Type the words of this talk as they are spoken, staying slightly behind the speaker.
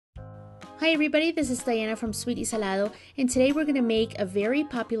Hi everybody, this is Diana from Sweetie Salado, and today we're going to make a very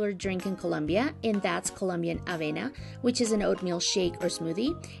popular drink in Colombia, and that's Colombian Avena, which is an oatmeal shake or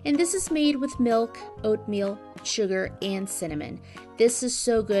smoothie. And this is made with milk, oatmeal, sugar, and cinnamon. This is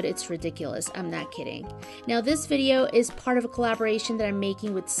so good, it's ridiculous. I'm not kidding. Now this video is part of a collaboration that I'm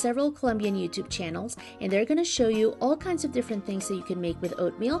making with several Colombian YouTube channels, and they're going to show you all kinds of different things that you can make with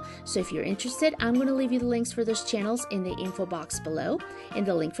oatmeal. So if you're interested, I'm going to leave you the links for those channels in the info box below, and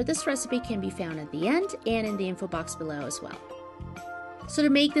the link for this recipe can be found at the end and in the info box below as well. So to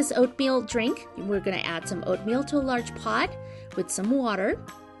make this oatmeal drink, we're going to add some oatmeal to a large pot with some water,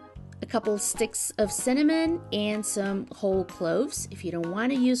 a couple sticks of cinnamon, and some whole cloves. If you don't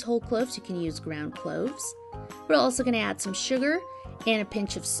want to use whole cloves, you can use ground cloves. We're also going to add some sugar and a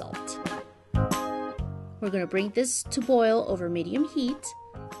pinch of salt. We're going to bring this to boil over medium heat,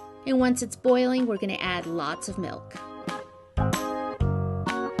 and once it's boiling, we're going to add lots of milk.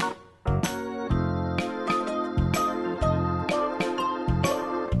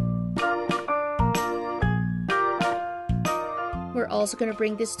 We're also going to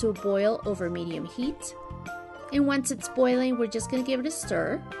bring this to a boil over medium heat. And once it's boiling, we're just going to give it a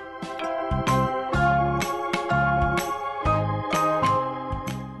stir.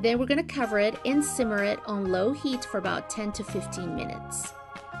 Then we're going to cover it and simmer it on low heat for about 10 to 15 minutes.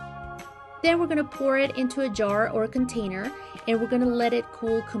 Then we're going to pour it into a jar or a container, and we're going to let it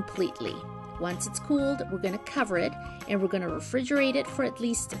cool completely. Once it's cooled, we're going to cover it, and we're going to refrigerate it for at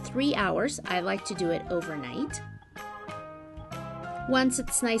least 3 hours. I like to do it overnight. Once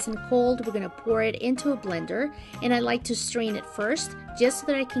it's nice and cold, we're going to pour it into a blender, and I like to strain it first just so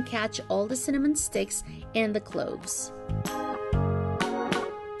that I can catch all the cinnamon sticks and the cloves.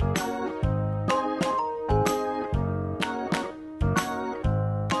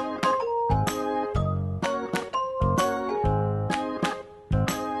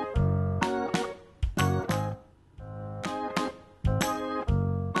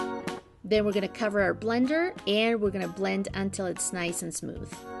 Then we're going to cover our blender, and we're going to blend until it's nice and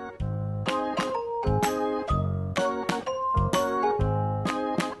smooth.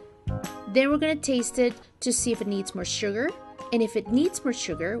 Then we're going to taste it to see if it needs more sugar, and if it needs more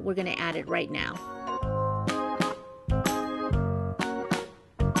sugar, we're going to add it right now.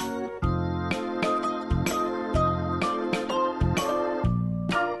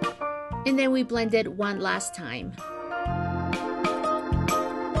 And then we blend it one last time.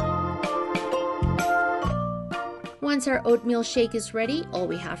 Once our oatmeal shake is ready, all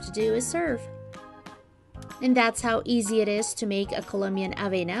we have to do is serve. And that's how easy it is to make a Colombian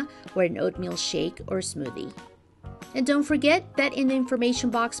Avena or an oatmeal shake or smoothie. And don't forget that in the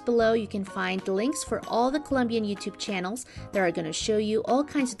information box below you can find the links for all the Colombian YouTube channels that are going to show you all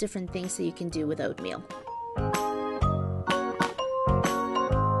kinds of different things that you can do with oatmeal.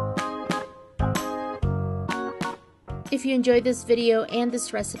 If you enjoyed this video and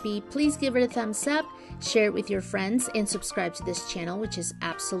this recipe, please give it a thumbs up, share it with your friends, and subscribe to this channel, which is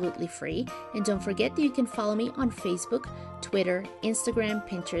absolutely free. And don't forget that you can follow me on Facebook, Twitter, Instagram,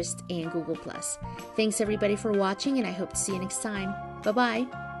 Pinterest, and Google+. Thanks everybody for watching, and I hope to see you next time. Bye-bye,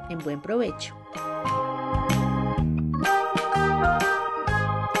 and buen provecho.